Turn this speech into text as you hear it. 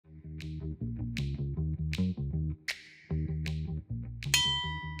I'm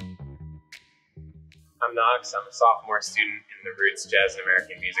Knox. I'm a sophomore student in the Roots Jazz and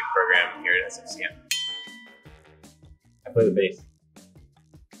American Music program here at SFCM. I play the bass.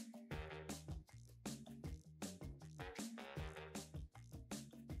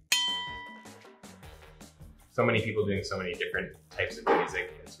 So many people doing so many different types of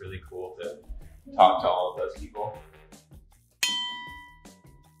music. It's really cool to talk to all of those people.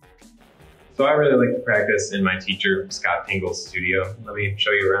 So I really like to practice in my teacher, Scott Pingle's studio. Let me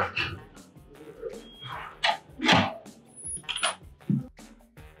show you around.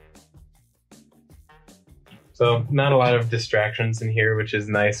 So not a lot of distractions in here, which is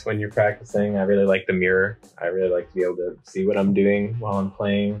nice when you're practicing. I really like the mirror. I really like to be able to see what I'm doing while I'm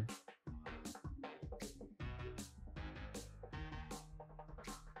playing.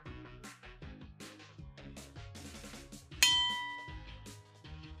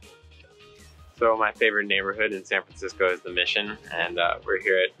 So my favorite neighborhood in San Francisco is the Mission, and we're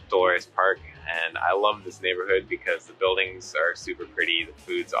here at Dolores Park, and I love this neighborhood because the buildings are super pretty, the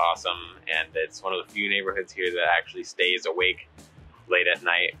food's awesome, and it's one of the few neighborhoods here that actually stays awake late at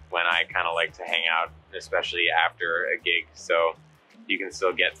night when I kind of like to hang out, especially after a gig. So you can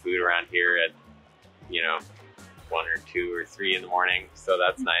still get food around here at, 1 or 2 or 3 in the morning, so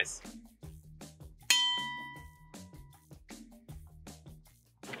that's nice.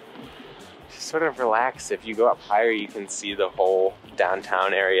 Sort of relax. If you go up higher, you can see the whole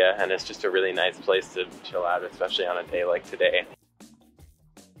downtown area, and it's just a really nice place to chill out, especially on a day like today.